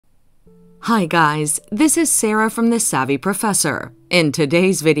Hi guys, this is Sarah from The Savvy Professor. In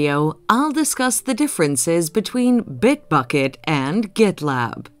today's video, I'll discuss the differences between Bitbucket and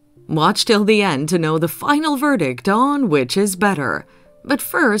GitLab. Watch till the end to know the final verdict on which is better. But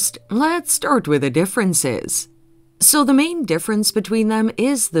first, let's start with the differences. So the main difference between them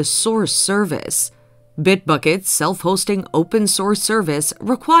is the source service. Bitbucket's self-hosting open source service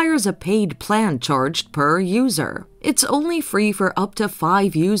requires a paid plan charged per user. It's only free for up to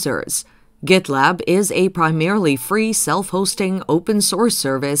 5 users. GitLab is a primarily free self-hosting open source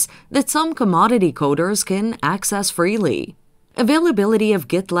service that some commodity coders can access freely. Availability of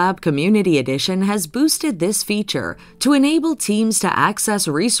GitLab Community Edition has boosted this feature to enable teams to access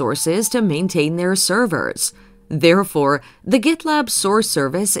resources to maintain their servers. Therefore, the GitLab source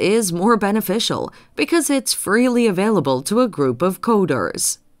service is more beneficial because it's freely available to a group of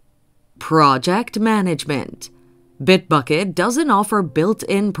coders. Project management. Bitbucket doesn't offer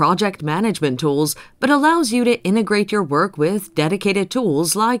built-in project management tools, but allows you to integrate your work with dedicated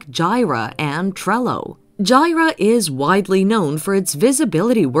tools like Jira and Trello. Jira is widely known for its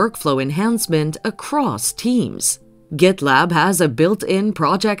visibility workflow enhancement across teams. GitLab has a built-in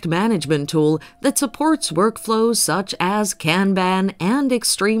project management tool that supports workflows such as Kanban and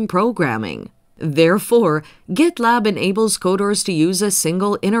extreme programming. Therefore, GitLab enables coders to use a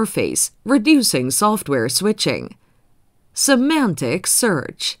single interface, reducing software switching. Semantic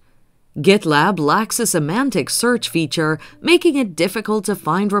search. GitLab lacks a semantic search feature, making it difficult to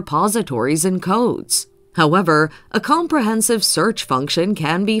find repositories and codes. However, a comprehensive search function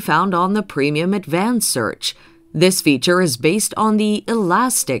can be found on the Premium Advanced Search. This feature is based on the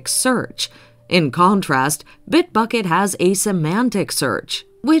Elastic Search. In contrast, Bitbucket has a semantic search,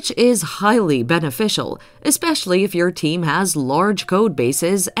 which is highly beneficial, especially if your team has large code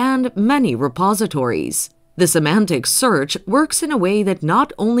bases and many repositories. The semantic search works in a way that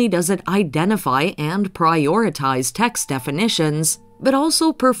not only does it identify and prioritize text definitions, but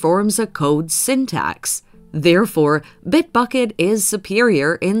also performs a code syntax. Therefore, Bitbucket is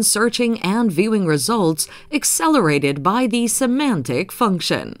superior in searching and viewing results accelerated by the semantic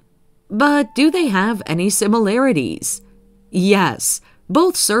function. But do they have any similarities? Yes.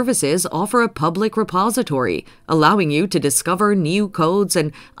 Both services offer a public repository, allowing you to discover new codes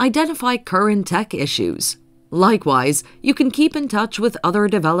and identify current tech issues. Likewise, you can keep in touch with other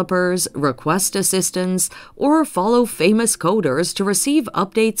developers, request assistance, or follow famous coders to receive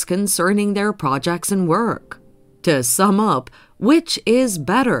updates concerning their projects and work. To sum up, which is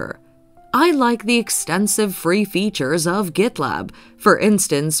better? I like the extensive free features of GitLab, for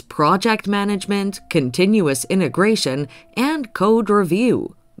instance, project management, continuous integration, and code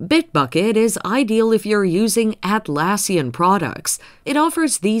review. Bitbucket is ideal if you're using Atlassian products. It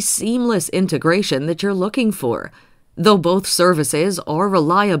offers the seamless integration that you're looking for. Though both services are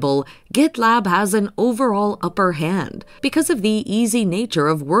reliable, GitLab has an overall upper hand because of the easy nature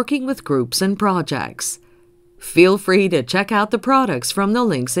of working with groups and projects. Feel free to check out the products from the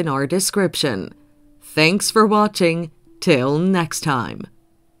links in our description. Thanks for watching. Till next time.